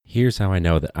Here's how I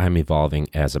know that I'm evolving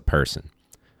as a person.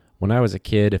 When I was a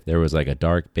kid, if there was like a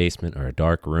dark basement or a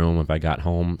dark room, if I got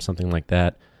home, something like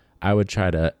that, I would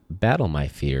try to battle my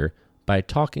fear by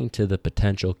talking to the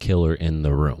potential killer in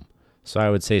the room. So I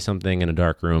would say something in a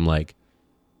dark room like,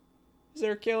 "Is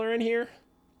there a killer in here?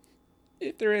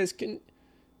 If there is, can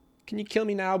you kill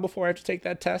me now before I have to take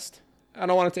that test? I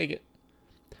don't want to take it."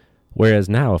 Whereas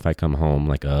now, if I come home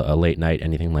like a late night,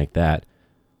 anything like that,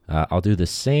 I'll do the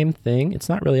same thing. It's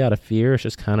not really out of fear. It's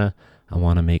just kind of, I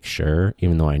want to make sure,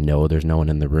 even though I know there's no one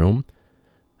in the room.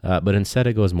 But instead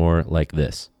it goes more like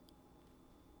this.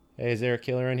 "Hey, is there a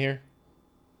killer in here?"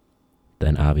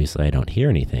 Then obviously I don't hear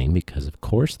anything because of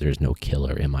course there's no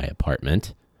killer in my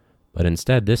apartment. But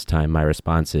instead this time my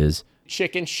response is,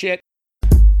 "Chicken shit."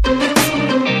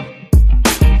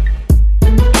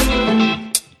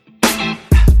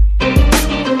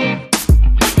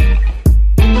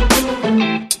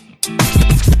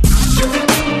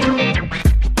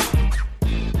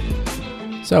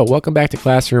 So, welcome back to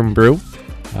Classroom Brew.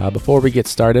 Before we get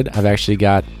started, I've actually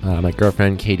got my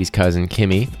girlfriend Katie's cousin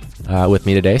Kimmy with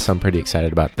me today, so I'm pretty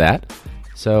excited about that.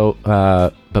 So,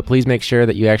 but please make sure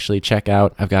that you actually check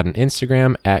out, I've got an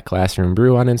Instagram at Classroom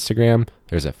Brew on Instagram.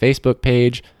 There's a Facebook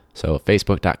page, so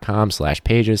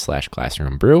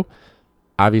facebook.com/pages/Classroom Brew.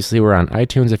 Obviously, we're on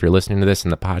iTunes if you're listening to this in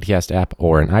the podcast app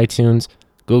or in iTunes,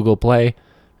 Google Play,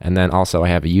 and then also I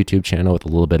have a YouTube channel with a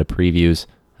little bit of previews,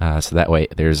 so that way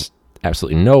there's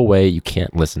absolutely no way you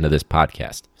can't listen to this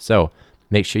podcast. So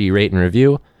make sure you rate and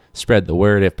review, spread the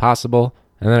word if possible,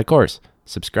 and then of course,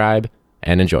 subscribe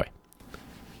and enjoy.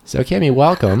 So Kimmy,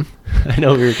 welcome. I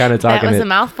know we were kind of talking. That was a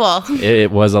mouthful. It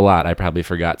was a lot. I probably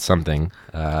forgot something,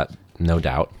 no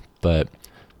doubt. But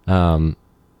the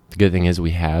good thing is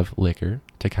we have liquor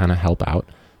to kind of help out.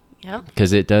 Yep.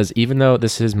 Because it does, even though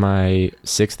this is my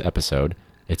 6th episode,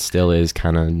 it still is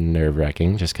kind of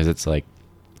nerve-wracking just because it's like,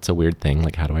 it's a weird thing.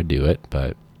 Like, how do I do it?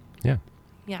 But yeah.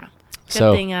 Yeah.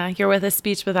 Good thing you're with a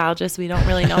speech pathologist. We don't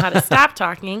really know how to stop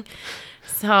talking.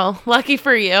 So lucky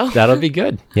for you. That'll be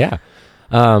good. Yeah.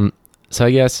 So I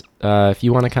guess if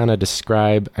you want to kind of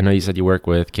describe, I know you said you work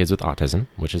with kids with autism,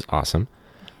 which is awesome.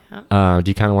 Yep. Do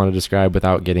you kind of want to describe,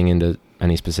 without getting into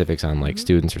any specifics on like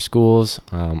students or schools,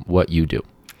 what you do?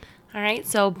 All right.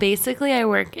 So basically I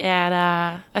work at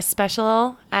a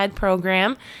special ed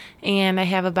program, and I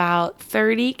have about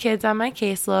 30 kids on my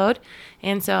caseload.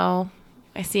 And so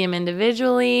I see them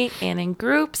individually and in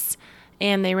groups,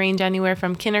 and they range anywhere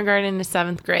from kindergarten to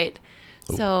 7th grade.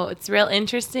 So it's real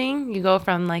interesting. You go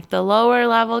from like the lower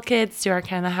level kids to our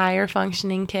kind of higher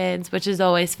functioning kids, which is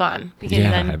always fun because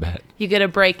then I bet you get a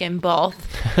break in both.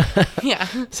 Yeah.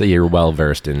 So you're well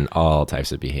versed in all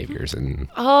types of behaviors and.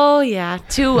 Oh yeah,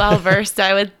 too well versed.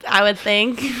 I would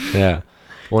think. Yeah.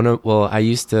 Well, no. Well, I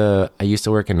used to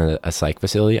work in a psych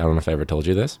facility. I don't know if I ever told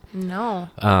you this. No.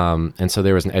 And so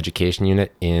there was an education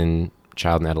unit in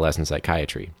child and adolescent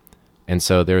psychiatry. And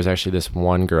so there was actually this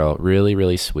one girl, really,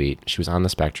 really sweet. She was on the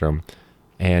spectrum,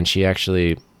 and she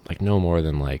actually, like, no more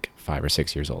than like 5 or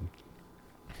 6 years old.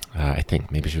 I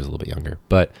think maybe she was a little bit younger,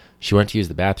 but she went to use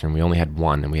the bathroom. We only had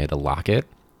one, and we had to lock it.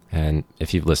 And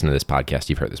if you've listened to this podcast,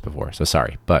 you've heard this before, so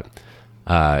sorry, but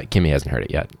Kimmy hasn't heard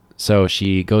it yet. So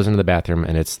she goes into the bathroom,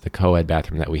 and it's the co-ed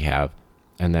bathroom that we have.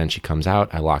 And then she comes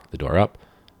out. I lock the door up.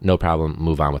 No problem.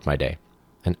 Move on with my day.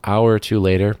 An hour or two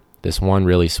later, this one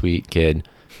really sweet kid,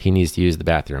 he needs to use the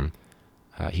bathroom.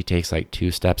 He takes like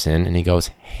 2 steps in, and he goes,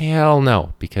 "Hell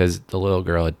no," because the little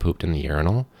girl had pooped in the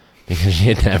urinal because she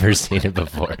had never seen it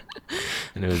before.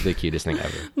 And it was the cutest thing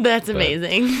ever. That's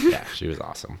amazing. Yeah, she was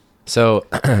awesome. So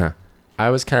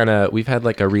we've had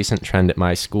like a recent trend at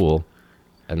my school,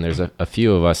 and there's a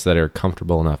few of us that are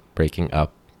comfortable enough breaking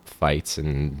up fights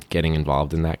and getting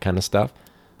involved in that kind of stuff.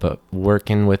 But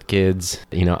working with kids,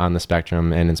 on the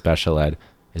spectrum and in special ed,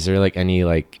 is there like any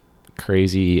like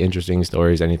crazy, interesting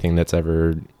stories, anything that's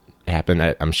ever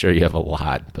happened? I'm sure you have a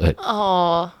lot, but.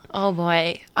 Oh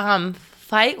boy.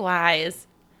 Fight wise,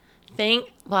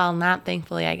 not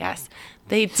thankfully, I guess.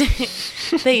 They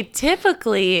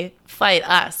typically fight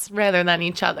us rather than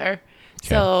each other. Okay.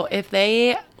 So if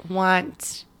they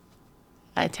want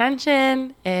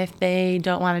attention, if they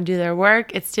don't want to do their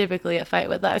work, it's typically a fight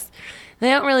with us.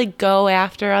 They don't really go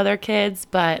after other kids,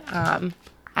 but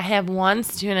I have one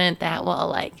student that will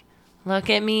like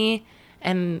look at me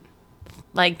and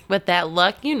like with that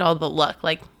look, the look,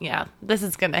 like, yeah, this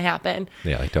is going to happen.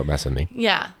 Yeah, like, don't mess with me.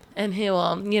 Yeah. And he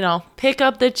will, pick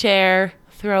up the chair,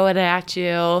 throw it at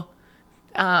you.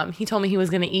 He told me he was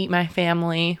going to eat my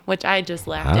family, which I just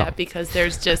laughed at because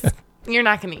there's just, you're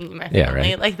not going to eat my family. Yeah,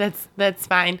 right. Like that's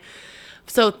fine.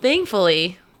 So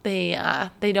thankfully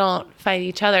they don't fight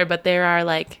each other, but there are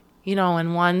like, you know,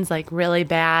 when one's like really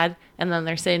bad and then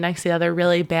they're sitting next to the other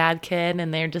really bad kid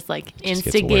and they're just like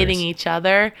instigating each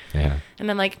other. Yeah.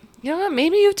 And I'm like, you know what?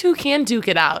 Maybe you two can duke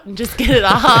it out and just get it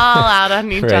all out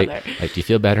on each Right. other. Like, do you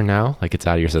feel better now? Like it's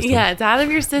out of your system? Yeah, it's out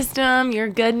of your system. You're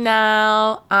good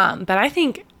now. But I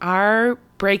think our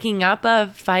breaking up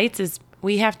of fights is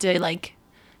we have to like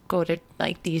go to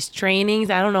like these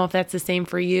trainings. I don't know if that's the same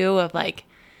for you of like,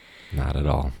 Not at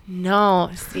all.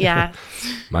 no, yeah.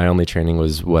 My only training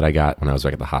was what I got when I was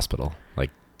back at the hospital.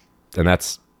 Like, and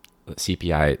that's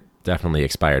CPI definitely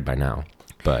expired by now.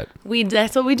 But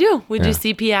That's what we do. We do Yeah.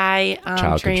 CPI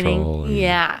Child training. control and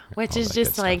Yeah, which all is that good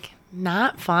just stuff. like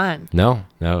not fun. no,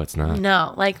 it's not.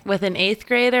 No, like with an 8th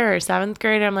grader or 7th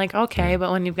grader, I'm like, okay,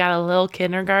 but when you've got a little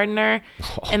kindergartner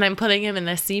and I'm putting him in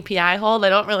a CPI hold, I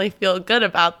don't really feel good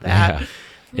about that.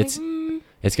 Yeah.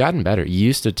 It's gotten better. You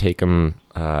used to take them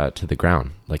to the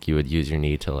ground. Like you would use your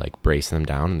knee to like brace them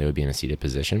down and they would be in a seated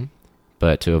position.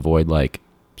 But to avoid like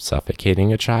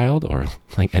suffocating a child or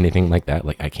like anything like that,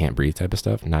 like I can't breathe type of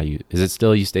stuff. Now is it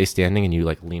still you stay standing and you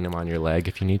like lean them on your leg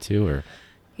if you need to, or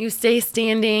You stay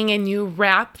standing and you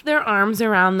wrap their arms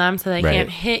around them so they Right. can't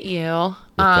hit you.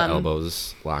 with the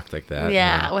elbows locked like that?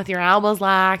 Yeah, with your elbows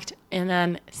locked. And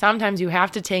then sometimes you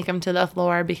have to take them to the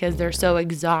floor because they're so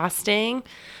exhausting.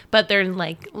 But their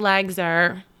like legs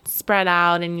are spread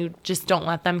out and you just don't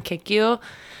let them kick you.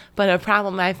 But a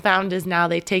problem I found is now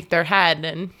they take their head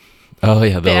and Oh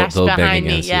yeah, bash they'll bang behind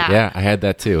me, against you. yeah. Yeah, I had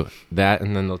that too. That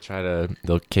and then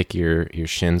they'll kick your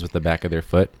shins with the back of their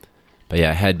foot. But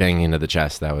yeah, head banging into the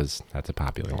chest, that's a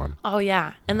popular one. oh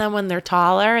yeah. And then when they're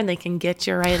taller and they can get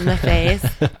you right in the face,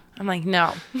 I'm like,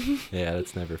 no. Yeah,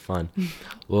 that's never fun.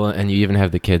 Well, and you even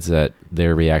have the kids that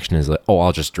their reaction is like, oh,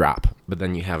 I'll just drop. But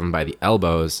then you have them by the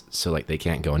elbows, so like they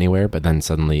can't go anywhere. But then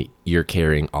suddenly you're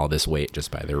carrying all this weight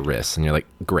just by their wrists. And you're like,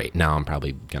 great, now I'm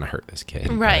probably going to hurt this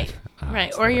kid. Right. But, Right.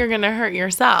 it's Or never- you're going to hurt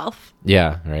yourself.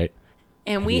 Yeah, right.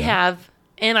 And we Yeah. have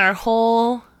in our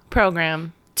whole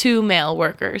program 2 male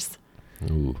workers.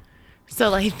 Ooh, So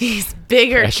like these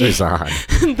bigger pressure's kids,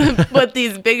 on. but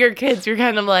these bigger kids, you're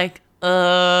kind of like,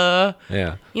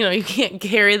 Yeah. you know, you can't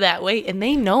carry that weight, and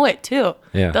they know it too.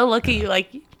 Yeah. They'll look at you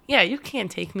like, yeah, you can't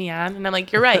take me on, and I'm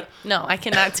like, you're right. No, I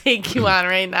cannot take you on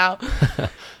right now.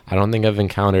 I don't think I've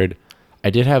encountered. I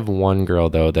did have one girl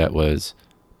though that was,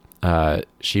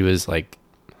 she was like,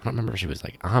 I don't remember if she was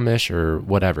like Amish or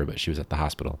whatever, but she was at the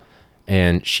hospital,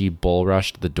 and she bull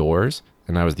rushed the doors,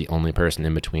 and I was the only person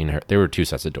in between her. There were 2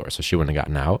 sets of doors, so she wouldn't have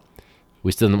gotten out.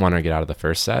 We still didn't want her to get out of the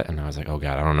first set, and I was like, oh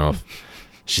god, I don't know if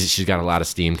she's got a lot of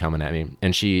steam coming at me,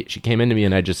 and she came into me,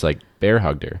 and I just like bear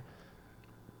hugged her,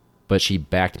 but she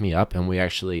backed me up, and we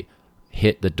actually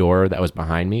hit the door that was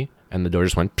behind me, and the door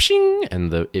just went pshing,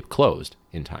 and it closed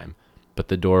in time. But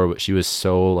the door, she was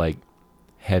so like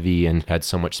heavy and had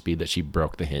so much speed that she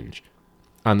broke the hinge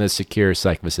on the secure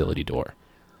psych facility door.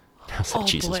 I was like, Oh,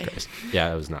 Jesus boy. Christ.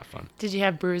 Yeah, it was not fun. Did you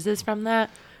have bruises from that?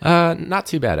 Not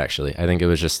too bad actually. I think it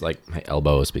was just like my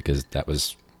elbows because that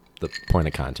was the point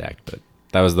of contact. But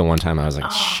that was the one time I was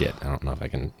like, shit, I don't know if I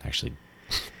can actually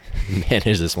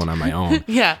manage this one on my own.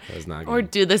 Yeah. That was not Or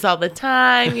good. do this all the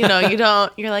time. You know,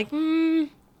 you're like, I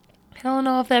don't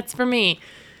know if that's for me.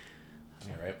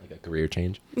 Yeah, right? Like a career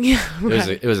change. Yeah.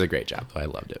 It was a great job though. I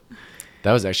loved it.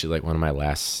 That was actually like one of my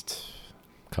last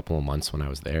couple of months when I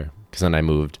was there, because then I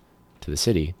moved to the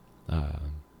city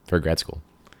for grad school.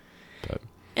 But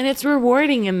And it's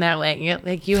rewarding in that way.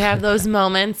 Like you have those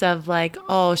moments of like,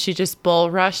 oh, she just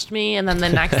bull rushed me, and then the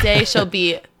next day she'll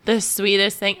be the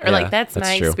sweetest thing. Or Yeah, like that's that's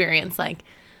my true. experience. Like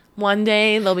one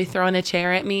day they'll be throwing a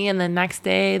chair at me, and the next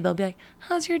day they'll be like,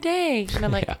 "How's your day?" And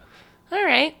I'm like, yeah, "All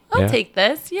right, I'll Yeah. take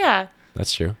this." Yeah.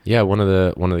 that's true. Yeah, one of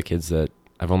the kids that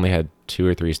I've only had 2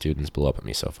 or 3 students blow up at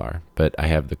me so far, but I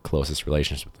have the closest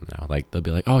relationship with them now. Like they'll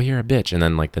be like, "Oh, you're a bitch," and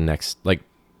then like the next, like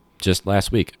just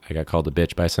last week, I got called a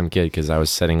bitch by some kid because I was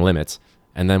setting limits,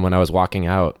 and then when I was walking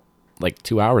out like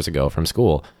 2 hours ago from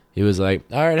school, he was like,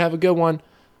 "All right, have a good one,"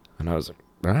 and I was like,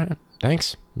 "All right,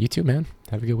 thanks. You too, man.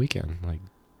 Have a good weekend." Like,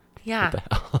 Yeah. what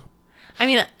the hell? I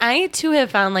mean, I too have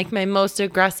found like my most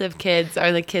aggressive kids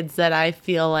are the kids that I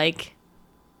feel like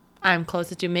I'm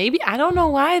closest to. Maybe I don't know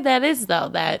why that is though.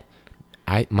 That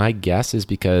My guess is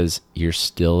because you're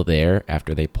still there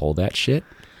after they pull that shit,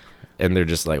 and they're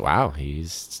just like, "Wow,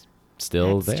 he's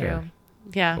still that's there," true.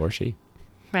 Yeah. or she.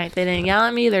 Right. They didn't yell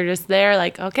at me. They're just there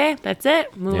like, okay, that's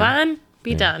it. Move Yeah. on.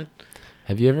 Be Yeah. done.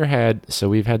 Have you ever had? So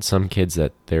we've had some kids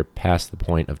that they're past the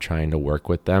point of trying to work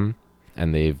with them,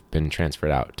 and they've been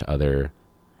transferred out to other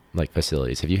like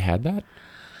facilities. Have you had that?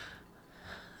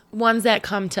 Ones that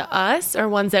come to us or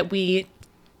ones that we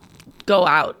go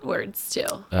outwards too?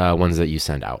 Ones that you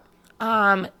send out.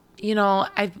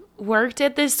 I've worked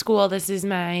at this school. This is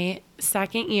my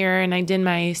second year, and I did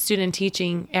my student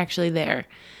teaching actually there.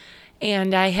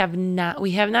 And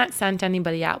we have not sent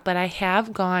anybody out, but I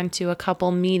have gone to a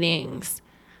couple meetings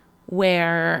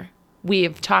where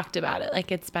we've talked about it.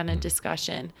 Like, it's been a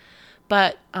discussion.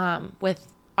 But with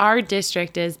our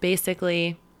district is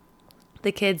basically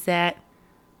the kids that,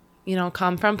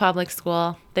 come from public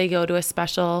school, they go to a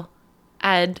special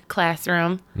ed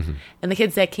classroom, and the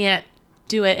kids that can't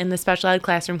do it in the special ed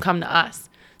classroom come to us.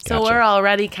 So Gotcha. we're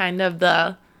already kind of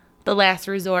the last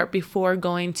resort before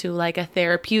going to like a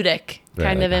therapeutic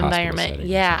kind like of a hospital environment. setting or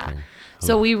Yeah. something.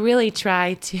 So we really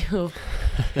try to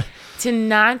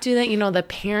not do that. The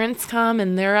parents come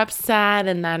and they're upset,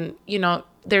 and then,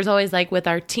 there's always like with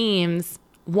our teams,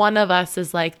 one of us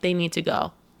is like, they need to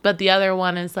go. But the other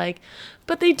one is like,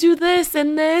 but they do this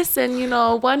and this, and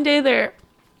one day they're,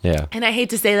 Yeah. and I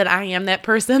hate to say that I am that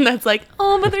person that's like,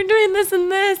 oh, but they're doing this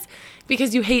and this,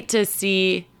 because you hate to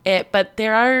see it. But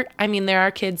there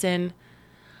are kids in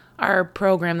our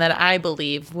program that I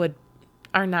believe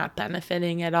are not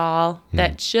benefiting at all,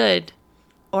 that should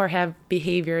or have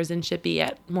behaviors and should be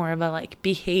at more of a like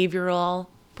behavioral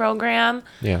program.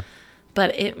 Yeah.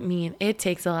 But it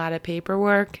takes a lot of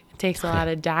paperwork. It takes a lot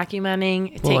of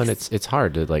documenting. And it's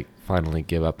hard to like finally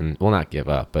give up not give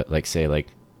up, but like say like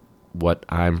what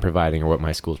I'm providing or what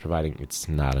my school's providing, it's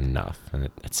not enough, and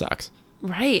it sucks.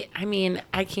 Right.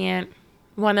 I can't.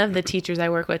 One of the teachers I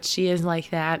work with, she is like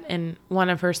that, and one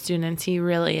of her students, he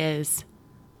really is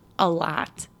a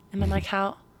lot. And I'm like,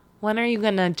 when are you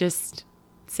gonna just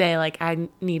say like, I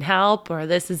need help, or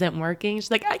this isn't working?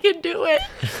 She's like, I can do it.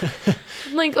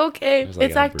 I'm like, okay, There's, like,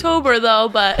 it's a October though,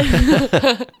 but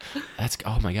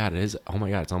Oh my God, it is. Oh my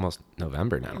God, it's almost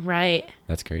November now. right.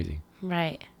 That's crazy.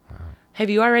 Right. Have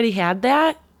you already had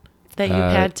that you've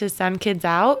had to send kids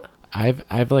out?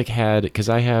 I've like had, because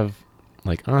I have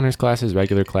like honors classes,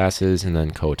 regular classes, and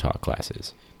then co-taught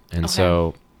classes. And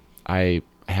so I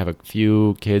have a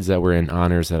few kids that were in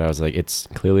honors that I was like, it's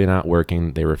clearly not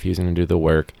working. They're refusing to do the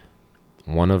work.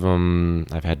 One of them,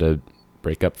 I've had to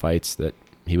break up fights that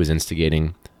he was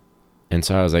instigating. And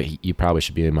so I was like, you probably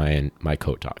should be in my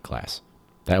co-taught class.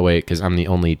 That way, because I'm the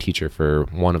only teacher for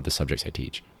one of the subjects I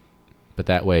teach. But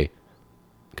that way,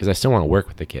 because I still want to work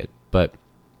with the kid, but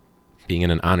being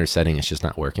in an honor setting, it's just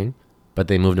not working. But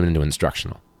they moved him into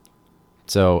instructional.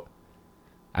 So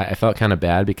I felt kind of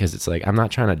bad, because it's like, I'm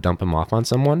not trying to dump him off on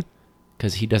someone,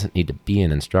 because he doesn't need to be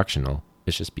in instructional.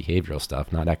 It's just behavioral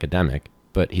stuff, not academic.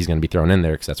 But he's going to be thrown in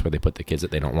there because that's where they put the kids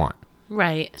that they don't want.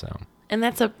 Right. So, And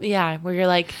that's where you're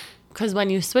like, because when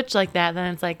you switch like that,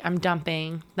 then it's like, I'm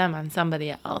dumping them on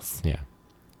somebody else. yeah.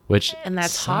 And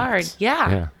that's sucks. hard.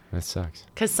 Yeah. Yeah, that sucks.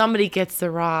 Because somebody gets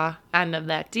the raw end of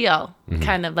that deal.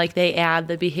 Kind of like they add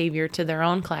the behavior to their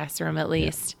own classroom at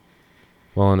least.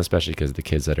 Well, and especially because the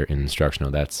kids that are in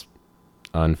instructional, that's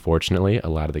unfortunately a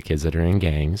lot of the kids that are in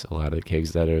gangs, a lot of the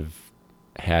kids that have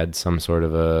had some sort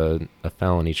of a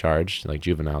felony charge, like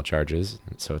juvenile charges.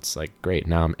 So it's like, great,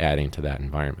 now I'm adding to that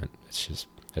environment. It's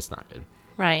not good.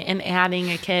 Right. And adding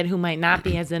a kid who might not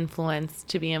be as influenced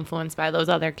to be influenced by those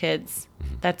other kids.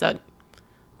 That's a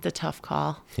tough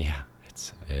call. Yeah,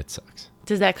 it sucks.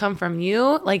 Does that come from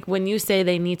you? Like when you say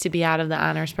they need to be out of the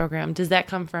honors program, does that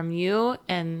come from you?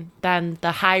 And then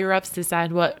the higher ups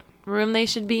decide what room they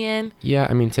should be in? Yeah,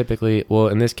 I mean, typically, well,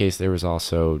 in this case, there was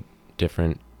also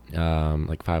different,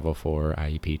 like 504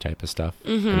 IEP type of stuff.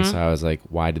 And so I was like,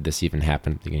 why did this even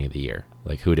happen at the beginning of the year?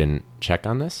 Like, who didn't check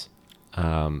on this?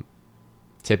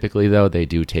 Typically, though, they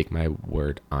do take my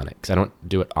word on it, because I don't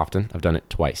do it often. I've done it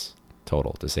twice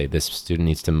total, to say this student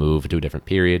needs to move to a different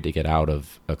period to get out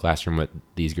of a classroom with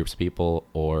these groups of people,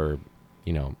 or,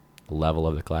 level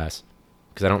of the class,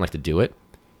 because I don't like to do it.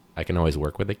 I can always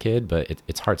work with a kid, but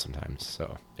it's hard sometimes,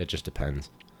 so it just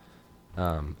depends.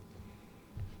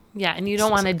 Yeah, and you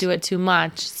don't want to do it too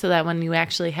much, so that when you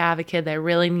actually have a kid that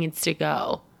really needs to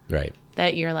go, Right.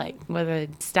 that you're like, whether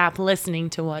stop listening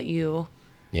to what you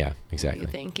Yeah, exactly.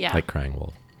 think. Yeah. Like crying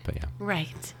wolf, but yeah.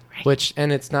 Right. Which,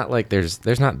 and it's not like there's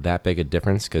not that big a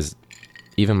difference, because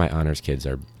even my honors kids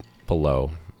are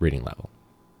below reading level.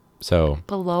 So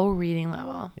Below reading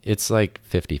level. it's like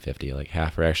 50-50. Like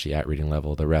half are actually at reading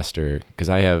level. The rest are, because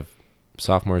I have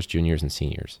sophomores, juniors, and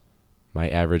seniors. My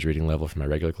average reading level for my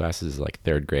regular classes is like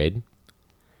third grade.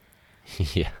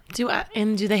 Yeah. Do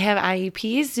they have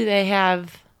IEPs? Do they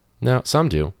have... No, some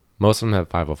do. Most of them have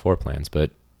 504 plans, but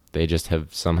they just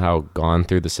have somehow gone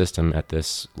through the system at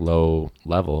this low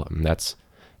level.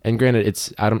 And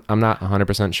granted, I'm not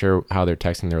 100% sure how they're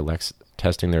testing their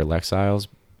Lexiles,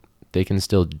 they can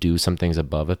still do some things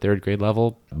above a third grade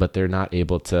level, but they're not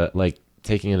able to, like,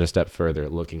 taking it a step further,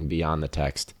 looking beyond the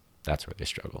text. That's where they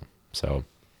struggle. So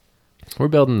we're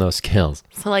building those skills.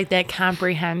 So like that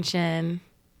comprehension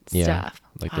stuff.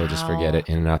 Like they'll just forget it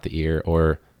in and out the ear,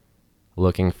 or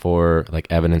looking for like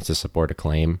evidence to support a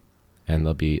claim, and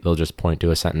they'll just point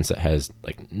to a sentence that has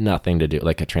like nothing to do,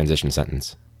 like a transition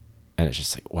sentence, and it's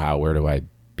just like, wow, where do I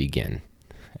begin?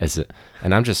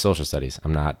 And I'm just social studies.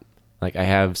 I'm not, like, I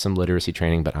have some literacy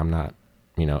training, but I'm not,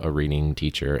 a reading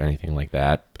teacher or anything like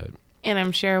that. But and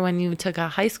I'm sure when you took a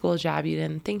high school job, you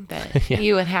didn't think that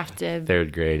you would have to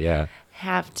third grade,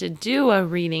 have to do a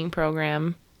reading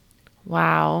program.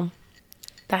 Wow.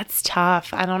 That's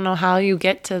tough. I don't know how you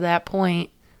get to that point.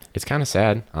 It's kind of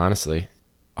sad, honestly.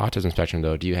 Autism spectrum,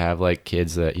 though, do you have like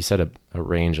kids that, you said a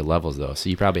range of levels, though, so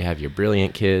you probably have your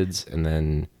brilliant kids, and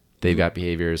then they've got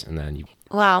behaviors, and then you...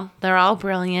 Well, they're all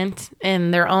brilliant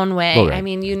in their own way. Oh, right. I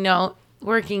mean,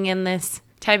 working in this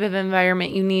type of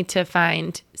environment, you need to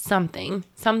find something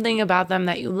about them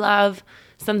that you love,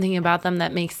 something about them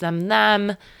that makes them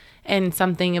them, and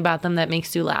something about them that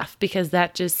makes you laugh, because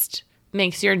that just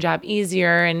makes your job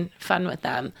easier and fun with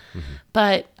them. Mm-hmm.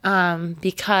 But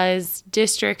because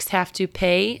districts have to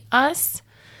pay us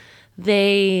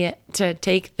to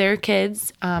take their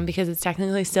kids, because it's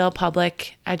technically still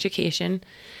public education,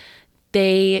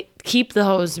 they keep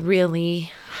those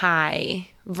really high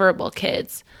verbal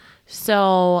kids.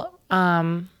 So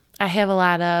I have a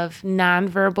lot of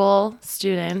nonverbal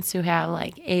students who have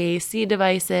like AAC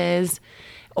devices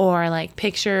or like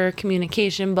picture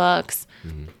communication books.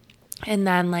 Mm-hmm. And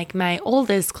then like my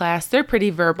oldest class, they're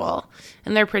pretty verbal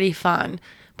and they're pretty fun,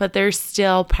 but they're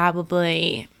still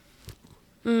probably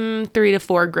 3 to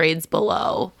 4 grades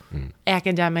below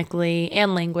academically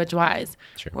and language-wise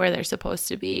where they're supposed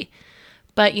to be.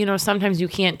 But, sometimes you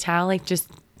can't tell, like,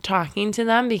 just talking to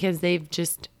them, because they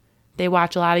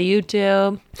watch a lot of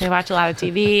YouTube, they watch a lot of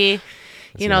TV,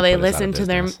 they listen to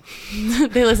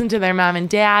their mom and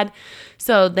dad.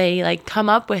 So they like come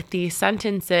up with these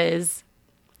sentences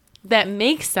that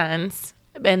make sense,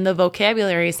 and the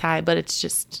vocabulary is high, but it's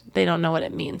just, they don't know what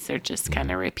it means. They're just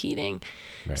kind of repeating.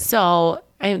 Right. So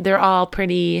they're all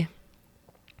pretty,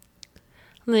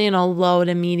 low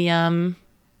to medium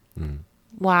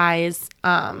wise.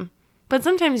 But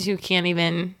sometimes you can't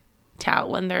even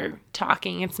tell when they're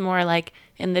talking. It's more like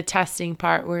in the testing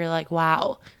part where you're like,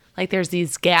 wow, like there's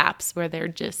these gaps where they're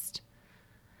just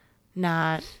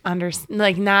not understanding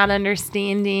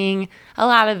a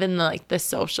lot of in the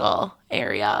social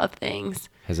area of things.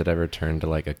 Has it ever turned to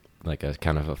like a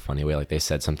kind of a funny way, like they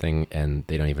said something and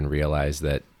they don't even realize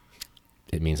that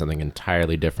it means something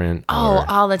entirely different? Oh,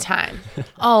 all the time.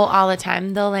 All the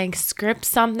time. They'll like script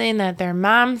something that their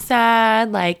mom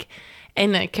said, like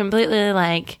in a completely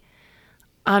like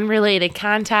unrelated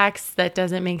context that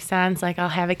doesn't make sense. Like I'll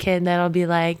have a kid that'll be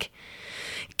like,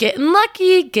 getting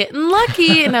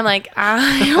lucky. And I'm like,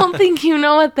 I don't think you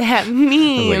know what that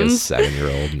means. Like a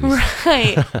 7-year-old.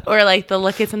 Right. Or like they'll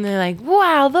look at something like,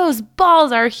 wow, those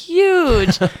balls are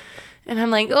huge. And I'm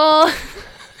like, oh,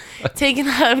 taken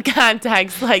out of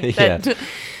context, like that,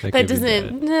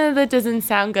 that doesn't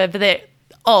sound good. But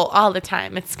all the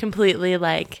time. It's completely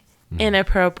like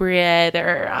inappropriate,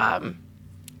 or,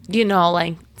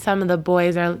 like some of the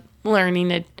boys are learning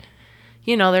to,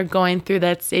 they're going through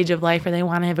that stage of life where they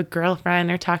want to have a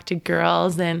girlfriend or talk to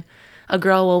girls, and a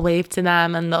girl will wave to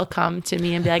them and they'll come to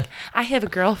me and be like, I have a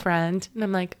girlfriend. And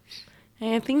I'm like,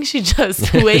 I think she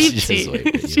just waved to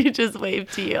you. She just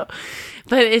waved to you.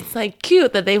 But it's like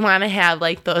cute that they want to have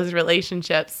like those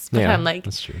relationships. But I'm like,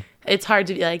 that's true. It's hard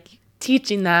to be like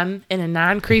teaching them in a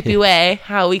non-creepy way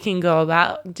how we can go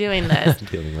about doing this.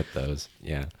 Dealing with those.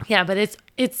 Yeah. Yeah, but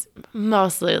it's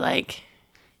mostly like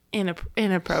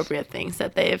inappropriate things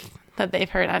that they've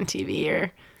heard on TV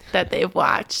or that they've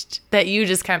watched that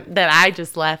I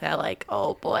just laugh at, like,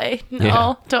 oh boy,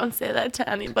 no, don't say that to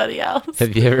anybody else.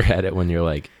 Have you ever had it when you're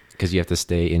like, because you have to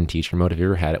stay in teacher mode, have you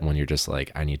ever had it when you're just like,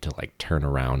 I need to like turn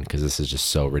around because this is just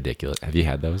so ridiculous? Have you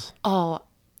had those? Oh,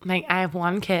 like I have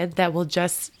one kid that will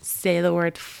just say the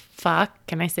word fuck.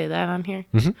 Can I say that on here?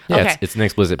 Mm-hmm. Yeah, okay. It's an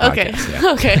explicit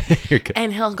podcast. Okay. Yeah. Okay. You're good.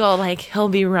 And he'll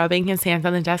be rubbing his hands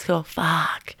on the desk, go,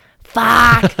 fuck,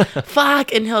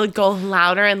 fuck. And he'll go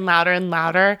louder and louder and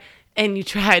louder. And you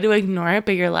try to ignore it,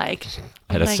 but you're like,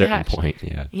 oh at a certain point,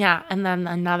 yeah. Yeah. And then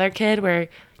another kid where,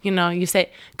 you say,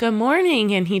 good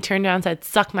morning. And he turned around and said,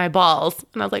 suck my balls.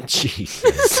 And I was like,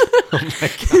 Jesus. Oh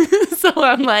my God. So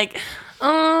I'm like,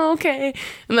 oh, okay.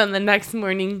 And then the next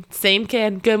morning, same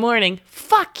kid, good morning,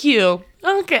 fuck you.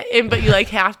 Okay. But you like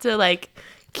have to like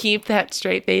keep that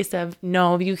straight face of,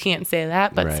 no, you can't say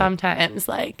that. But sometimes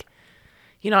like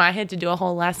I had to do a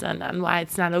whole lesson on why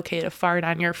it's not okay to fart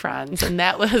on your friends. And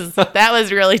that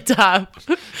was really tough.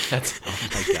 Oh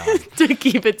my God. To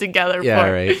keep it together Yeah,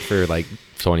 for. right. For like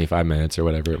 25 minutes or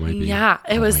whatever it might be. Yeah,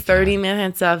 it Oh was my 30 God.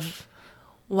 minutes of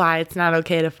why it's not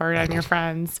okay to fart on your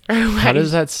friends. Or How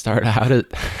does that start?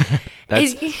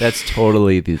 That's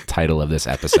totally the title of this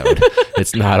episode.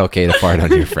 It's not okay to fart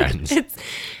on your friends.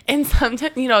 And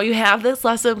sometimes, you have this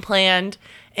lesson planned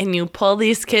and you pull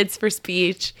these kids for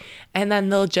speech and then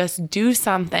they'll just do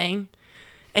something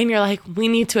and you're like, we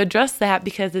need to address that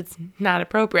because it's not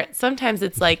appropriate. Sometimes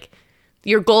it's like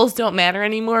your goals don't matter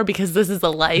anymore because this is a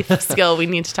life skill we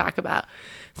need to talk about.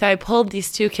 So I pulled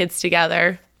these two kids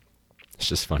together. It's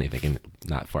just funny thinking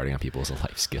not farting on people is a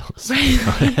life skill.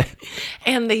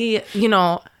 And they,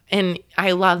 and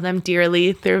I love them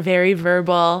dearly. They're very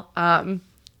verbal. And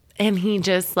he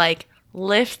just like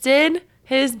lifted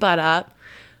his butt up,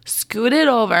 scooted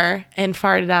over, and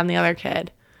farted on the other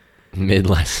kid.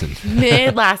 Mid-lesson.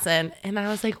 And I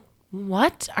was like,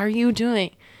 what are you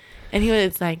doing? And he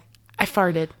was like, I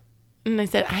farted. And I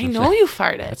said, I know you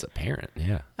farted. That's apparent,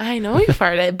 yeah. I know you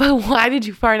farted, but why did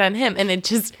you fart on him? And it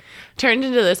just turned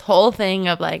into this whole thing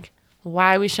of like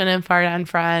why we shouldn't fart on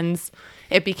friends.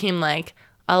 It became like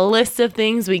a list of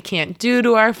things we can't do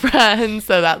to our friends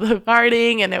about the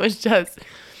farting. And it was just,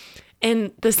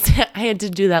 and I had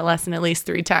to do that lesson at least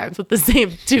 3 times with the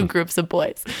same 2 groups of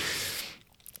boys.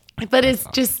 But it's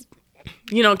just,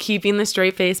 keeping the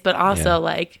straight face, but also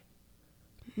like,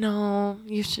 no,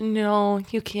 you should know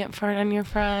you can't fart on your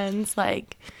friends.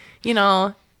 Like, we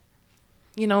can't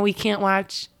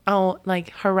watch,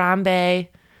 like Harambe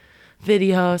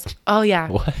videos. Oh, yeah.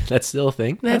 What? That's still a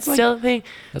thing? That's still a thing.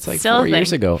 That's like Still a 4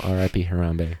 years thing. ago. R.I.P.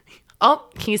 Harambe. Oh,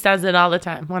 he says it all the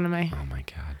time. Oh my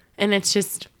God. And it's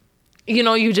just,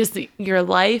 your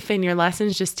life and your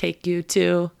lessons just take you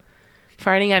to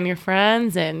farting on your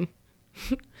friends and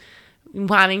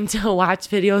wanting to watch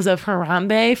videos of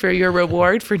Harambe for your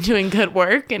reward for doing good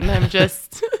work. And I'm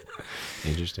just,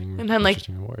 Interesting. And I'm like,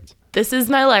 interesting rewards. this is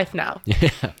my life now. Yeah.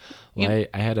 Well,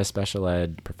 I had a special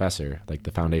ed professor, like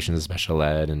the foundations of special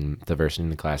ed and diversity in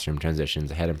the classroom transitions.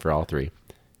 I had him for all 3.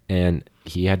 And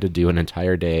he had to do an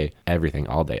entire day, everything,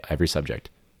 all day, every subject.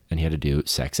 And he had to do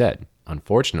sex ed.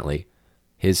 Unfortunately,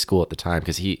 his school at the time,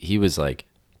 because he was like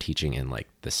teaching in like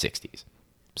the 60s.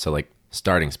 So like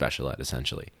starting special ed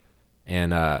essentially.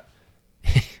 And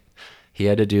he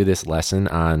had to do this lesson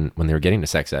on when they were getting to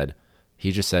sex ed.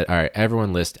 He just said, all right,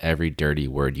 everyone list every dirty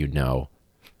word you know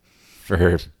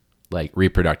for like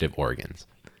reproductive organs.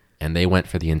 And they went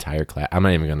for the entire class. I'm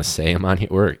not even going to say them on here.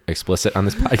 We're explicit on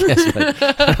this podcast,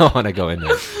 but I don't want to go in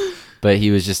there. But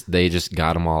they just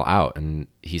got them all out. And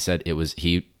he said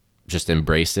he just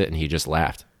embraced it and he just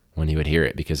laughed when he would hear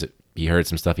it because he heard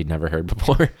some stuff he'd never heard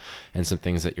before and some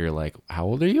things that you're like, how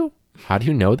old are you? How do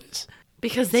you know this?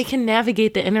 Because they can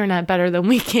navigate the internet better than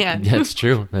we can. That's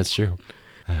true. That's true.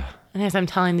 And as I'm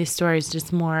telling these stories,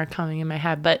 just more are coming in my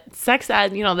head. But sex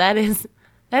ed, it's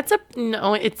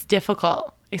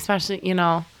difficult, especially,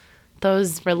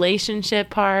 those relationship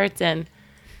parts. And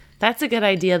that's a good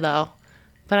idea, though.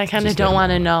 But I kind of don't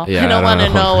want to know. Yeah, I don't want to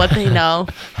know what they know.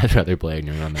 I'd rather play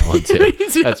ignorant on that one, too.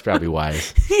 That's probably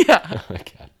wise. Yeah. Oh, my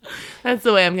God. That's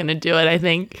the way I'm going to do it, I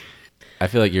think. I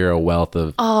feel like you're a wealth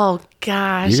of... Oh,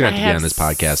 gosh. You're going to have to be on this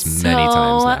podcast many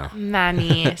times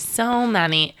now. So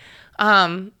many.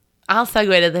 I'll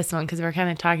segue to this one because we're kind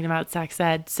of talking about sex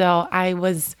ed. So I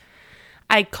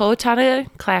co-taught a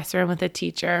classroom with a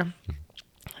teacher,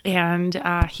 and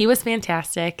he was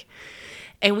fantastic.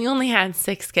 And we only had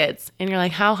 6 kids. And you're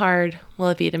like, how hard will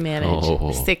it be to manage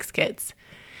 6 kids?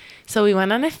 So we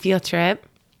went on a field trip,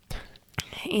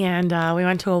 and we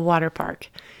went to a water park.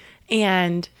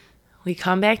 And we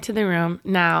come back to the room.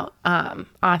 Now,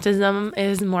 autism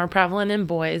is more prevalent in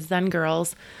boys than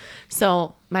girls.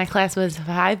 So my class was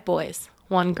 5 boys,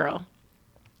 1 girl.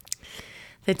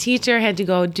 The teacher had to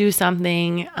go do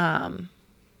something.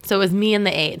 So it was me and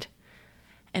the aide.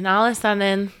 And all of a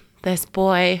sudden, this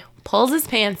boy pulls his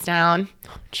pants down.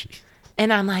 Oh, geez.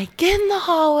 And I'm like, get in the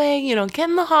hallway, get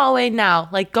in the hallway now.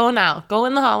 Like, go now. Go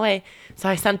in the hallway. So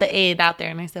I sent the aide out there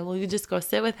and I said, well, you just go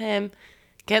sit with him.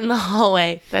 Get in the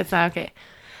hallway. That's not okay.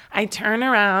 I turn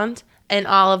around and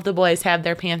all of the boys have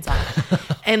their pants on.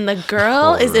 And the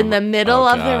girl is in the middle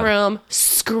of the room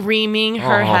screaming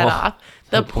her head off.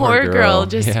 The poor girl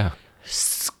just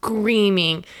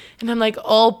screaming. And I'm like,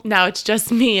 oh, now it's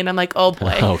just me. And I'm like, oh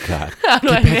boy. Oh God. How do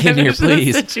I back in here, manage this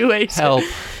please. situation? Help.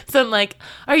 So I'm like,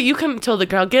 all right, you come tell the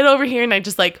girl, get over here. And I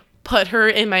just like put her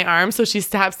in my arms so she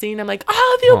stops seeing. I'm like,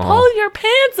 oh, if you pull your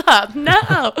pants up.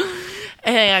 No.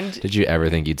 And did you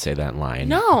ever think you'd say that line?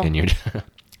 No. In your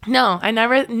I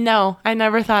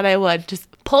never thought I would. Just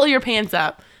pull your pants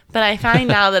up. But I find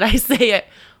now that I say it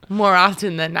more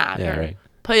often than not. Yeah, or right.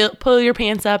 Pull your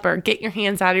pants up, or get your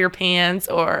hands out of your pants,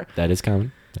 or That is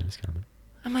common. That is common.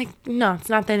 I'm like, no, it's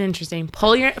not that interesting.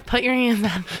 Put your hands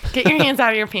up, get your hands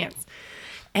out of your pants.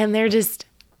 And they're just,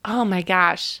 oh my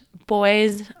gosh,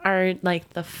 boys are like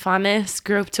the funnest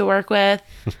group to work with.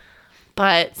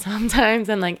 But sometimes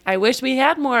I'm like, I wish we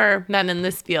had more men in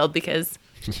this field because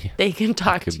they can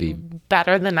talk to you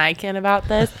better than I can about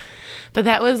this. But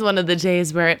that was one of the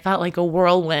days where it felt like a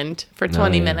whirlwind for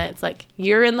 20 minutes. Like,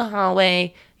 you're in the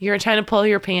hallway, you're trying to pull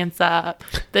your pants up.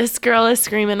 This girl is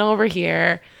screaming over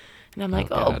here. And I'm like,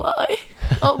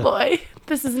 oh boy,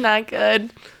 this is not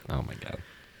good. Oh my God.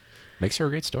 Makes her a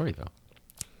great story though.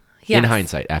 Yes. In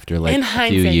hindsight, after like a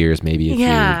few years, maybe a few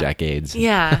decades.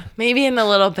 Yeah, maybe in a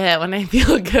little bit when I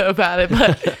feel good about it.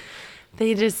 But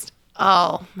they just,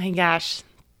 oh my gosh.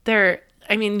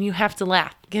 You have to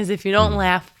laugh, because if you don't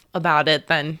laugh about it,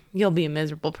 then you'll be a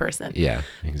miserable person. Yeah,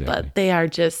 exactly. But they're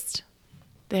just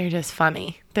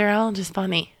funny. They're all just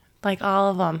funny, like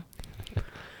all of them,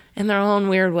 in their own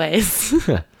weird ways.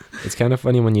 It's kind of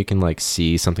funny when you can like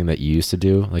see something that you used to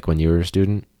do, like when you were a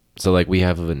student. So like we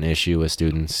have an issue with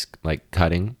students like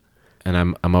cutting, and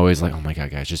I'm always like, oh my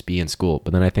God, guys, just be in school.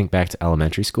 But then I think back to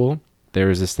elementary school. There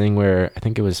was this thing where I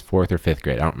think it was 4th or 5th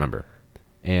grade, I don't remember.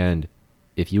 And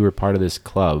if you were part of this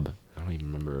club, I don't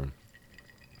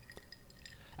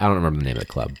remember the name of the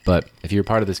club, but if you were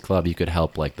part of this club, you could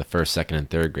help like the 1st, 2nd, and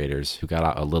 3rd graders who got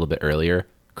out a little bit earlier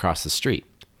cross the street.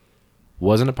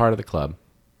 Wasn't a part of the club.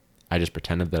 I just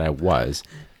pretended that I was,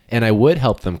 and I would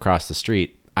help them cross the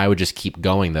street. I would just keep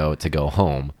going though to go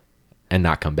home and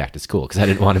not come back to school because I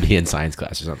didn't want to be in science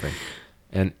class or something.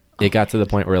 And it got to the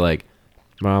point where like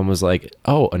Mom was like,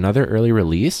 oh, another early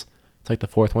release? It's like the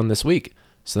 4th one this week.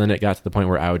 So then it got to the point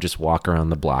where I would just walk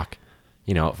around the block,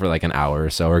 for like an hour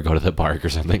or so, or go to the park or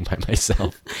something by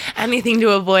myself. Anything to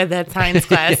avoid that science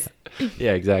class.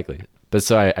 Yeah, exactly. But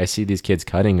so I see these kids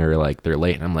cutting, or like they're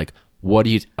late, and I'm like, what do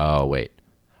you, oh, wait.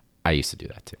 I used to do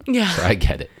that too. Yeah. So I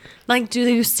get it. Like, do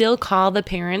you still call the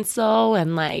parents though?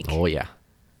 And like, oh yeah.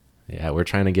 Yeah. We're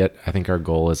trying to get, I think our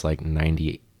goal is like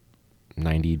 92%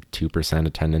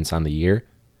 attendance on the year.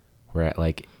 We're at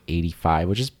like 85,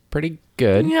 which is pretty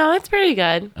good. Yeah, that's pretty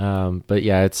good. But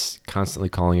yeah, it's constantly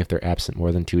calling if they're absent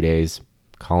more than 2 days,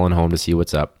 calling home to see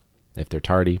what's up. If they're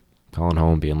tardy, calling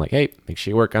home, being like, hey, make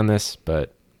sure you work on this.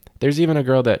 But there's even a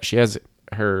girl that she has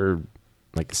her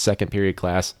like 2nd period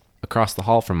class across the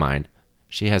hall from mine.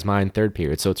 She has mine 3rd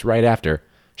period, so it's right after.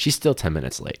 She's still 10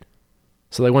 minutes late.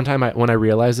 So like one time when I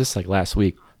realized this, like last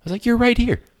week, I was like, you're right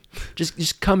here.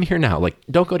 Just come here now. Like,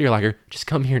 don't go to your locker. Just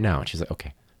come here now. And she's like,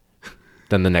 okay.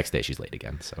 Then the next day she's late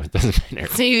again, so it doesn't matter.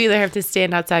 So you either have to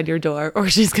stand outside your door or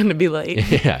she's going to be late.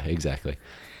 Yeah, exactly.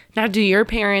 Now, do your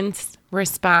parents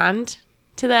respond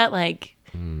to that? Like,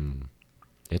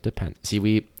 it depends.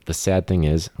 See, the sad thing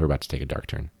is, we're about to take a dark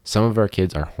turn. Some of our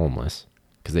kids are homeless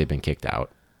because they've been kicked out,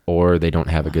 or they don't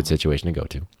have a good situation to go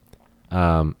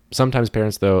to. Sometimes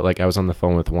parents, though, like I was on the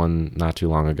phone with one not too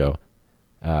long ago,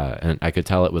 and I could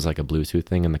tell it was like a Bluetooth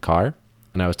thing in the car.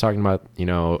 And I was talking about,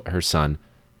 her son.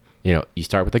 You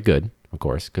start with the good, of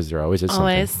course, because there always is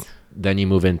something. Then you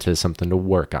move into something to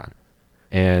work on.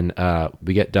 And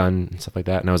we get done and stuff like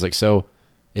that. And I was like, so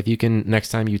if you can, next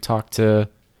time you talk to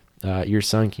your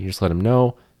son, can you just let him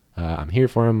know I'm here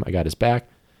for him? I got his back.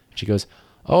 She goes,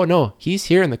 oh, no, he's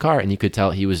here in the car. And you could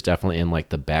tell he was definitely in like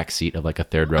the back seat of like a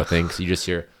 3rd row thing. So you just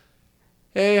hear,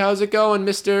 hey, how's it going,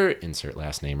 Mr. Insert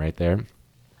last name right there.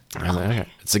 I was like, okay.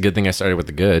 It's a good thing I started with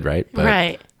the good, right?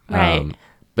 But, right.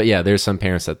 But yeah, there's some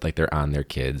parents that like they're on their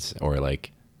kids, or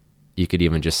like you could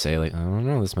even just say like, I don't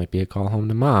know, this might be a call home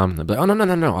to mom. They'll be like, oh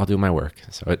no, I'll do my work.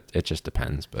 So it just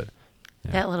depends. But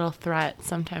yeah. That little threat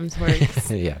sometimes works.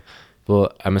 Yeah.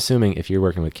 Well, I'm assuming if you're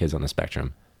working with kids on the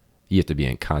spectrum, you have to be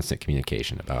in constant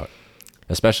communication about,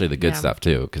 especially the good stuff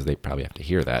too, because they probably have to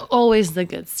hear that. Always the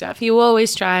good stuff. You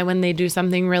always try when they do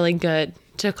something really good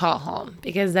to call home,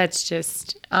 because that's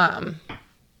just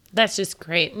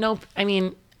great. Nope. I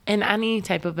mean, in any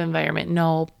type of environment,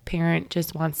 no parent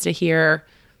just wants to hear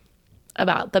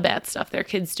about the bad stuff their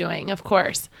kid's doing, of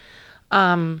course.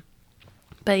 But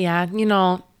yeah,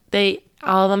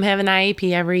 all of them have an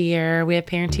IEP every year. We have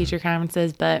parent-teacher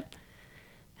conferences, but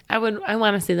I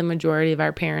want to say the majority of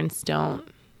our parents don't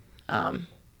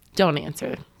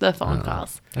answer the phone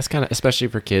calls. That's kind of, especially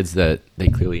for kids that they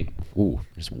clearly,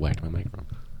 just whacked my microphone.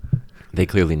 They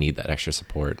clearly need that extra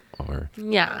support, or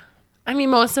yeah. I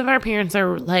mean, most of our parents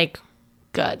are like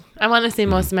good. I want to say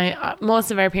most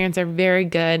of our parents are very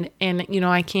good, and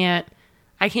I can't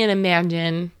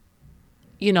imagine,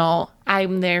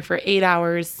 I'm there for 8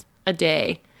 hours a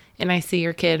day and I see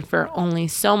your kid for only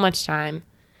so much time.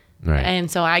 Right. And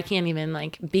so I can't even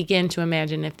like begin to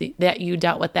imagine that you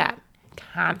dealt with that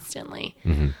constantly.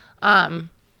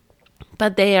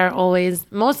 But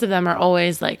most of them are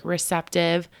always like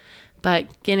receptive,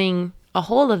 but getting a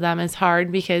hold of them is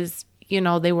hard because,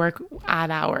 they work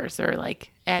odd hours or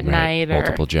like at night or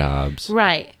multiple jobs.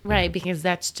 Right. Because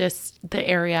that's just the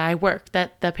area I work,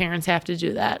 that the parents have to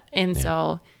do that. And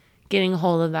so getting a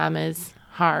hold of them is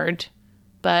hard,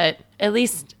 but at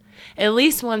least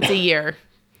once a year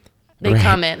they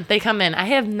come in. I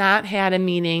have not had a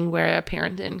meeting where a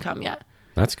parent didn't come yet.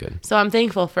 That's good. So I'm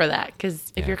thankful for that.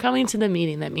 Cause if you're coming to the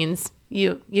meeting, that means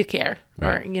you care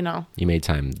or, you made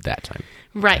time that time.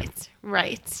 Right.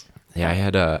 Yeah, I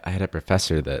had a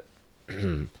professor that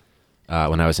when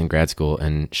I was in grad school,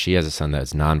 and she has a son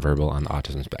that's nonverbal on the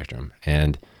autism spectrum,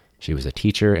 and she was a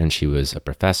teacher, and she was a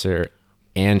professor,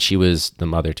 and she was the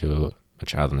mother to a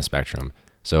child on the spectrum.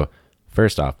 So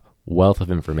first off, wealth of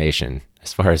information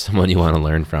as far as someone you want to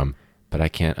learn from, but I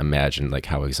can't imagine like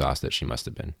how exhausted she must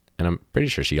have been. And I'm pretty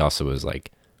sure she also was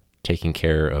like taking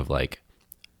care of like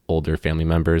older family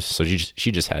members. So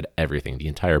she just had everything, the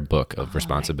entire book of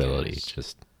responsibility.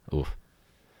 Just oof.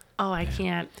 I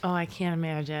can't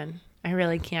imagine. I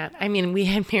really can't. I mean, we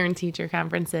had parent teacher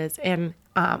conferences and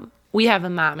we have a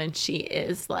mom and she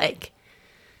is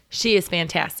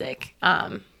fantastic.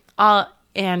 Both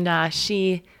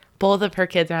of her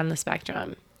kids are on the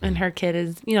spectrum and her kid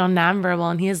is,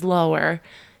 nonverbal and he is lower,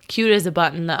 cute as a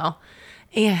button though.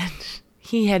 And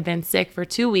he had been sick for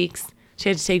 2 weeks. She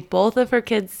had to take both of her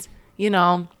kids,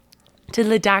 to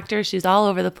the doctor. She's all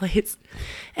over the place.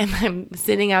 And I'm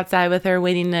sitting outside with her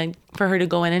waiting for her to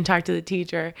go in and talk to the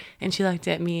teacher. And she looked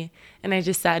at me and I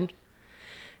just said,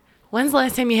 when's the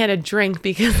last time you had a drink?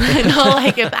 Because I know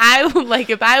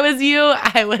if I was you,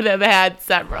 I would have had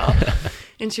several.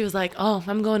 And she was like, oh,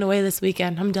 I'm going away this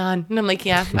weekend. I'm done. And I'm like,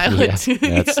 yeah, I would too.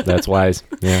 That's wise.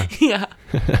 Yeah. Yeah.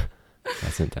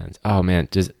 That's intense. Oh man.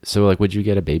 Would you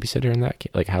get a babysitter in that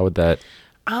case? Like how would that,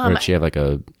 or did she have like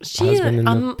a husband in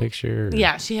the picture? Or?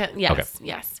 Yeah, she had, yes, okay.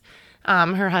 Yes.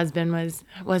 Her husband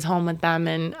was home with them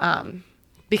and,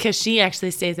 because she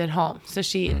actually stays at home. So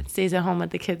she stays at home with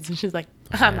the kids and she's like,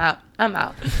 I'm out.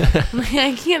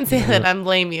 I can't say that I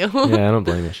blame you. Yeah, I don't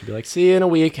blame you. She'd be like, see you in a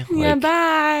week. Yeah,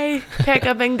 bye. Pack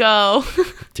up and go.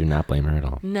 Do not blame her at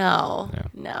all. No.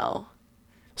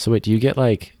 So wait, do you get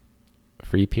like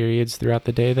free periods throughout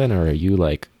the day then? Or are you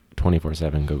like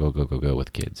 24/7 go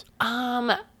with kids?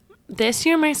 This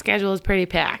year my schedule is pretty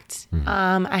packed.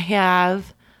 I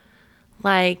have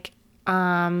like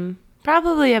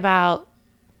probably a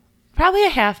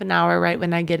half an hour right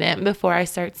when I get in before I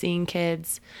start seeing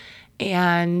kids.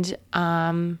 And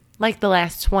like the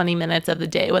last 20 minutes of the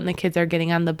day when the kids are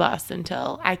getting on the bus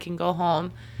until I can go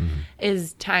home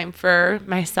is time for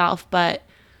myself. But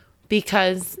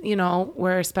because,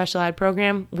 we're a special ed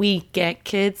program, we get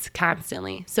kids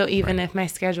constantly. So even if my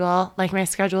schedule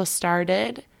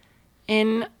started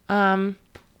in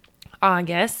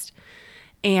August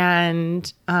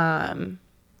and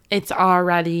it's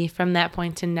already from that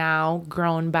point to now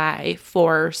grown by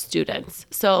 4 students.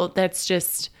 So that's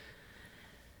just,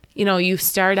 you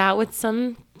start out with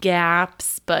some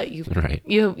gaps, but you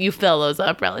fill those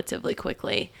up relatively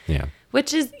quickly. Yeah.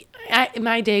 Which is,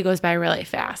 my day goes by really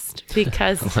fast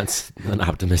because that's an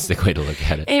optimistic way to look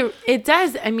at it. It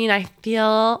does. I mean, I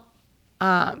feel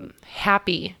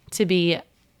happy to be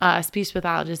a speech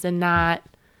pathologist and not,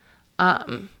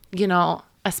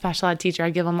 a special ed teacher. I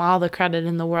give them all the credit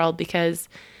in the world because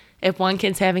if one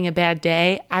kid's having a bad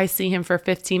day, I see him for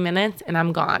 15 minutes and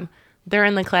I'm gone. They're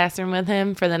in the classroom with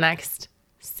him for the next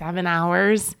 7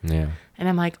 hours. Yeah. And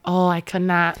I'm like, oh, I could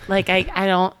not, like, I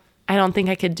don't think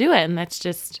I could do it. And that's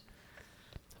just,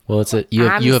 well, you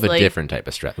have a different type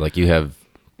of stress. Like you have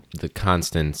the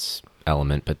constants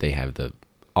element, but they have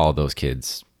all those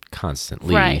kids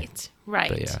constantly. Right.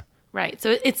 But yeah. Right.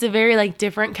 So it's a very like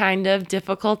different kind of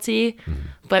difficulty.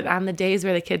 But on the days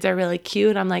where the kids are really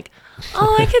cute, I'm like,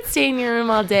 oh, I could stay in your room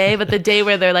all day. But the day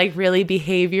where they're like really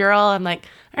behavioral, I'm like,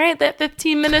 all right, that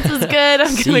 15 minutes was good.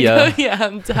 I'm going to go. Yeah,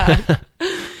 I'm done.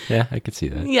 Yeah, I could see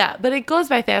that. Yeah, but it goes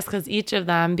by fast because each of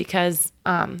them, because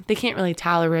they can't really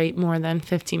tolerate more than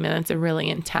 15 minutes of really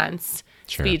intense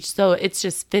speech. So it's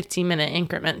just 15-minute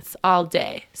increments all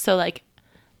day. So like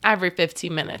every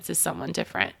 15 minutes is someone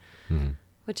different.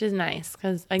 Which is nice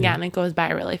because, again, it goes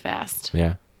by really fast.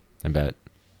 Yeah, I bet.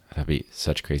 That'd be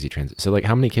such crazy transit. So, like,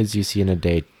 how many kids do you see in a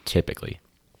day typically?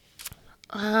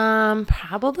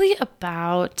 Probably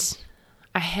about,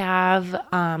 I have,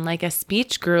 like, a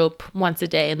speech group once a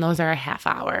day, and those are a half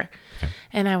hour. Okay.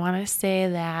 And I want to say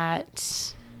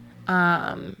that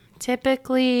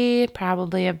typically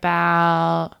probably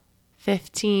about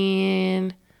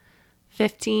 15, and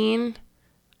 15,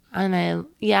 I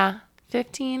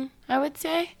would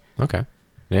say. Okay.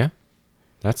 Yeah.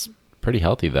 That's pretty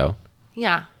healthy though.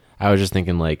 Yeah. I was just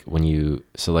thinking like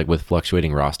like with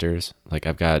fluctuating rosters, like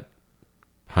I've got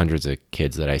hundreds of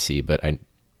kids that I see, but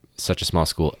such a small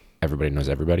school, everybody knows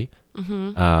everybody.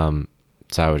 Mm-hmm.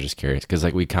 So I was just curious because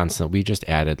like we just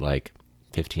added like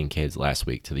 15 kids last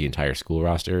week to the entire school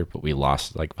roster, but we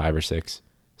lost like 5 or 6.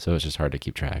 So it's just hard to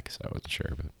keep track. So I wasn't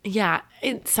sure. But Yeah.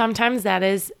 Sometimes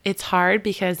it's hard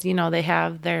because, they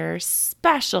have their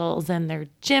specials and their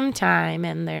gym time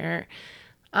and their,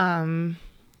 some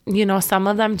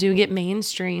of them do get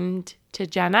mainstreamed to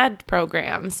gen ed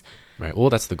programs. right. Well,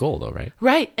 that's the goal though, right?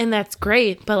 Right. And that's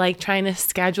great. But like trying to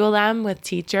schedule them with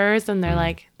teachers and they're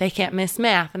like, they can't miss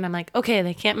math. And I'm like, okay,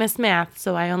 they can't miss math.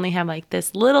 So I only have like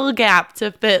this little gap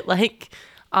to fit like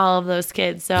all of those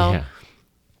kids. So, Yeah.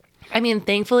 I mean,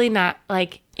 thankfully not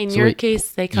like in So your wait,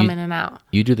 case, they come in and out.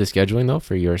 You do the scheduling though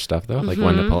for your stuff though? Like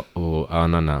when to pull,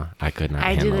 no. I could not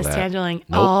I do handle the that. scheduling. Nope.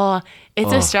 Oh,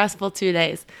 it's a stressful 2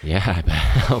 days. Yeah, I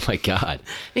bet. Oh my God.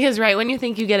 Because right when you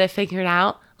think you get it figured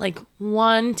out, like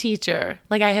one teacher,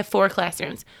 like I have 4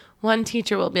 classrooms, one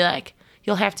teacher will be like,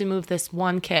 you'll have to move this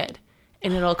one kid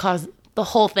and it'll cause the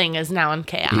whole thing is now in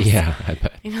chaos. Yeah, I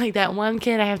bet. And you're like that one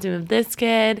kid, I have to move this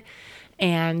kid.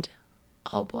 And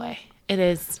oh boy, it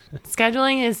is.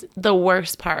 Scheduling is the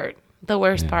worst part. The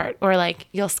worst part. Or like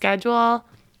you'll schedule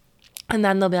and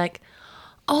then they'll be like,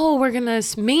 oh, we're going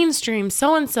to mainstream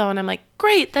so-and-so. And I'm like,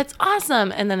 great, that's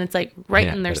awesome. And then it's like right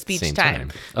Yeah, in their but at the speech same time.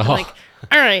 time. I'm Oh. like,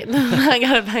 all right, I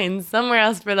got to find somewhere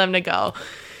else for them to go.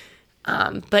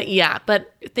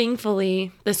 But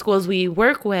thankfully the schools we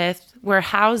work with were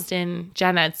housed in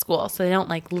gen ed school. So they don't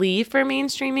like leave for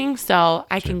mainstreaming. So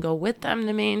I can go with them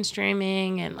to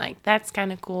mainstreaming and like, that's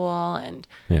kind of cool. And,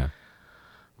 Yeah.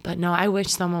 but no, I wish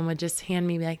someone would just hand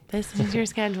me like, this is your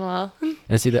schedule.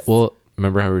 And see that, well,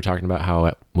 remember how we were talking about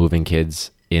how moving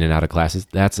kids in and out of classes?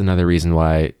 That's another reason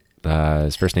why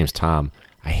his first name's Tom.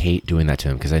 I hate doing that to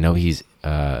him because I know he's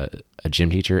a gym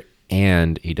teacher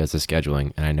and he does the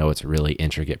scheduling. And I know it's a really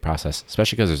intricate process,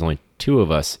 especially because there's only 2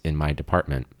 of us in my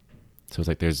department. So it's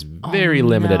like there's very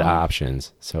limited no.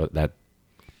 options. So that,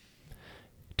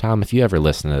 Tom, if you ever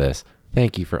listen to this,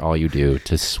 thank you for all you do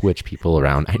to switch people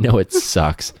around. I know it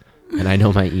sucks. And I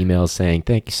know my emails saying,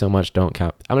 thank you so much, don't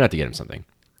count. I'm going to have to get him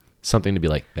something to be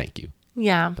like, thank you.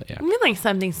 Yeah. yeah. I mean, like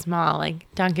something small, like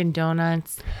Dunkin'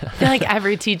 Donuts. I feel like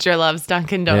every teacher loves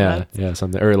Dunkin' Donuts. Yeah,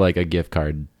 something. Or like a gift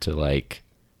card to like,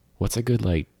 what's a good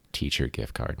like teacher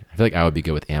gift card? I feel like I would be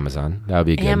good with Amazon. That would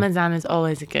be good. Amazon is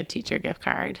always a good teacher gift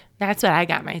card. That's what I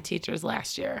got my teachers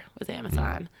last year was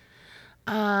Amazon.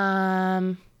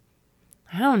 I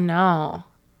don't know.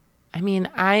 I mean,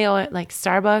 I owe it like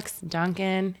Starbucks,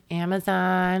 Dunkin',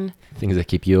 Amazon. Things that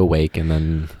keep you awake and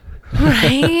then.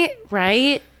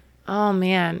 Right? Oh,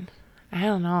 man. I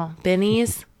don't know.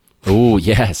 Benny's. Oh,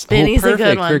 yes. Benny's a good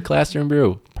perfect one. for classroom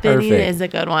brew. Benny Perfect. is a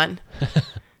good one.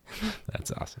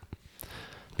 That's awesome.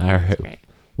 All right. Great.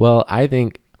 Well, I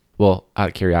think, out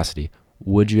of curiosity,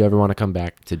 would you ever want to come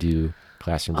back to do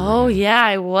classroom brew Oh, again? yeah,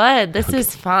 I would. This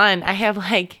is fun. I have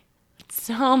like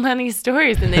so many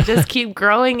stories and they just keep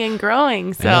growing and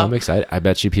growing. So Yeah, I'm excited. I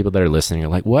bet you people that are listening are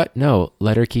like, "What? No,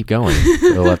 let her keep going."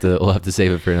 we'll have to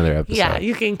save it for another episode. yeah,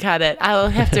 you can cut it. I'll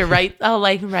have to write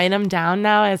them down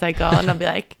now as I go and I'll be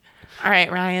like, all right,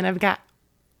 Ryan,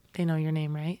 they know your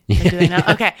name, right? Or do they know?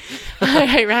 Okay. All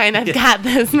right, Ryan, I've got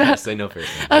this now. Yes, I know first.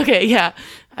 Okay, yeah.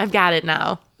 I've got it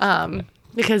now.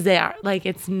 Because they are like,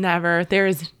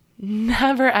 there's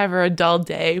never ever a dull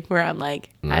day where I'm like,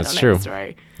 I don't know the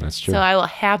story. That's true. So I will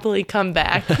happily come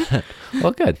back.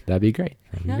 Well, good. That'd be great.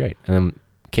 Great. And then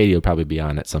Katie will probably be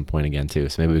on at some point again too.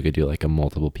 So maybe we could do like a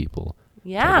multiple people.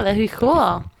 Yeah, that'd be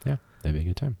cool. Yeah, that'd be a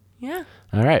good time. Yeah.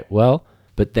 All right. Well,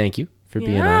 but thank you for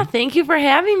being Yeah, on. thank you for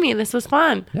having me. This was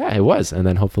fun. Yeah, it was. And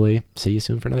then hopefully see you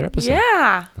soon for another episode.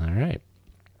 Yeah. All right.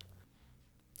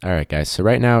 All right, guys. So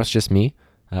right now it's just me.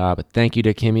 But thank you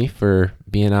to Kimmy for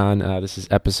being on. This is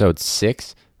episode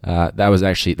 6. That was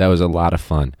a lot of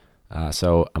fun.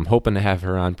 So I'm hoping to have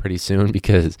her on pretty soon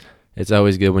because it's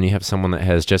always good when you have someone that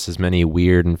has just as many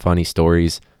weird and funny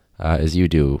stories as you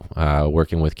do,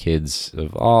 working with kids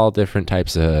of all different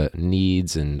types of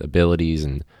needs and abilities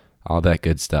and all that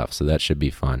good stuff. So that should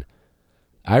be fun.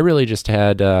 I really just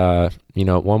had,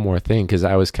 one more thing because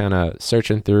I was kind of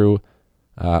searching through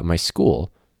my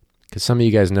school. Because some of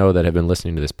you guys know that have been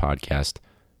listening to this podcast,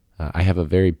 I have a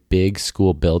very big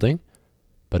school building,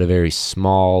 but a very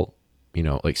small,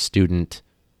 student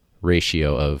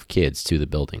ratio of kids to the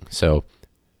building. So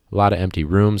a lot of empty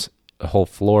rooms, a whole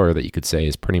floor that you could say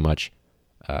is pretty much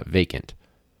vacant.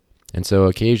 And so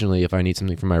occasionally if I need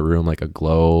something for my room, like a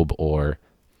globe, or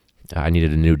I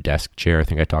needed a new desk chair, I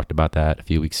think I talked about that a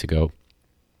few weeks ago,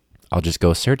 I'll just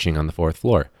go searching on the 4th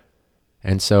floor.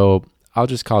 And so I'll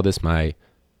just call this my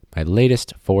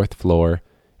latest 4th floor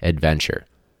adventure.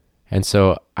 And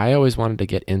so I always wanted to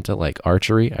get into like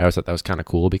archery. I always thought that was kind of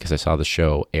cool because I saw the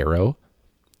show Arrow.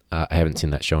 I haven't seen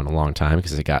that show in a long time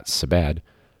because it got so bad.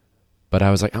 But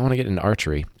I was like, I want to get into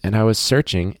archery. And I was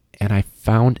searching and I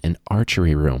found an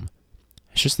archery room.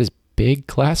 It's just this big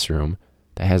classroom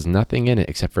that has nothing in it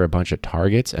except for a bunch of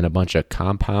targets and a bunch of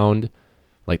compound,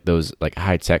 like those like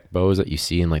high-tech bows that you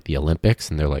see in like the Olympics,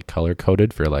 and they're like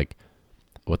color-coded for like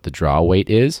what the draw weight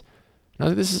is. And I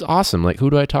was like, this is awesome. Like, who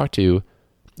do I talk to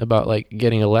about like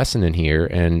getting a lesson in here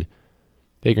and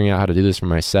figuring out how to do this for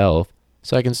myself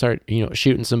so I can start,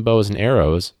 shooting some bows and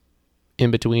arrows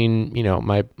in between,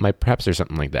 my preps or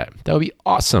something like that. That would be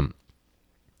awesome.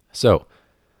 So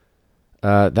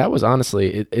that was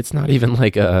honestly, it's not even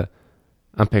like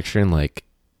I'm picturing like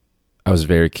I was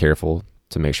very careful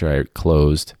to make sure I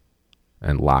closed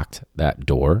and locked that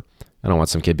door. I don't want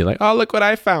some kid to be like, oh, look what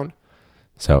I found.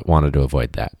 So wanted to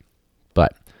avoid that.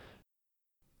 But,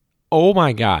 oh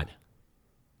my God.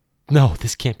 No,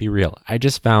 this can't be real. I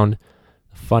just found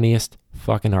the funniest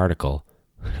fucking article.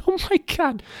 Oh my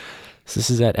God. So this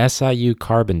is at SIU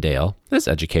Carbondale. This is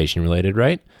education related,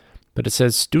 right? But it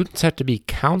says students have to be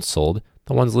counseled,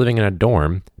 the ones living in a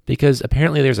dorm, because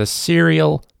apparently there's a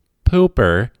serial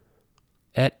pooper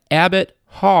at Abbott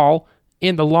Hall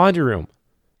in the laundry room.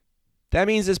 That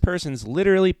means this person's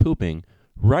literally pooping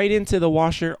right into the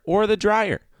washer or the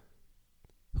dryer.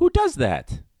 Who does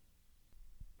that?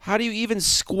 How do you even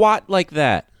squat like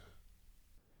that?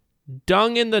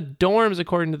 Dung in the dorms,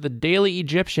 according to the Daily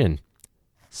Egyptian.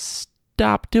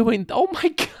 Stop doing... Oh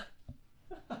my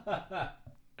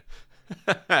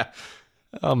God.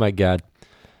 Oh my God.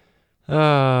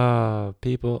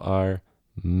 People are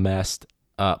messed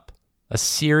up. A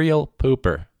serial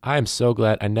pooper. I am so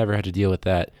glad I never had to deal with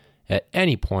that at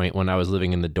any point when I was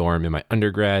living in the dorm in my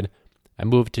undergrad. I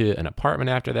moved to an apartment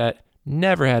after that.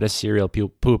 Never had a serial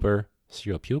pooper.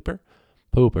 Serial pooper?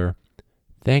 Pooper.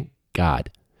 Thank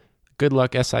God. Good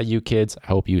luck, SIU kids. I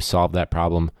hope you solve that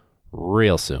problem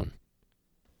real soon.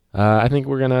 I think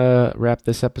we're going to wrap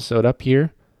this episode up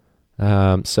here.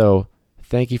 So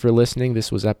thank you for listening.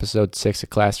 This was episode 6 of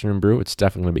Classroom Brew. It's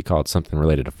definitely going to be called something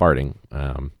related to farting.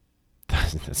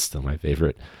 That's still my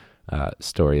favorite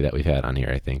story that we've had on here,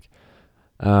 I think.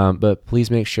 But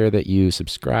please make sure that you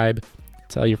subscribe,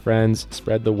 tell your friends,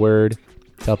 spread the word,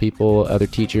 tell people, other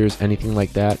teachers, anything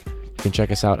like that. You can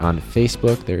check us out on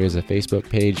Facebook. There is a Facebook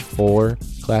page for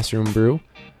Classroom Brew.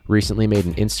 Recently made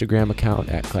an Instagram account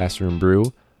at Classroom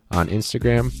Brew on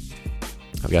Instagram.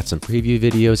 I've got some preview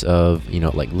videos of,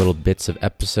 like little bits of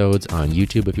episodes on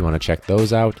YouTube if you want to check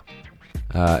those out.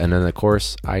 And then, of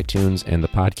course, iTunes and the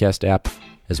podcast app,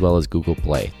 as well as Google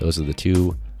Play. Those are the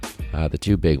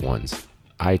two big ones,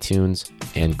 iTunes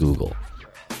and Google.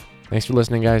 Thanks for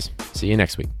listening, guys. See you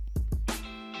next week.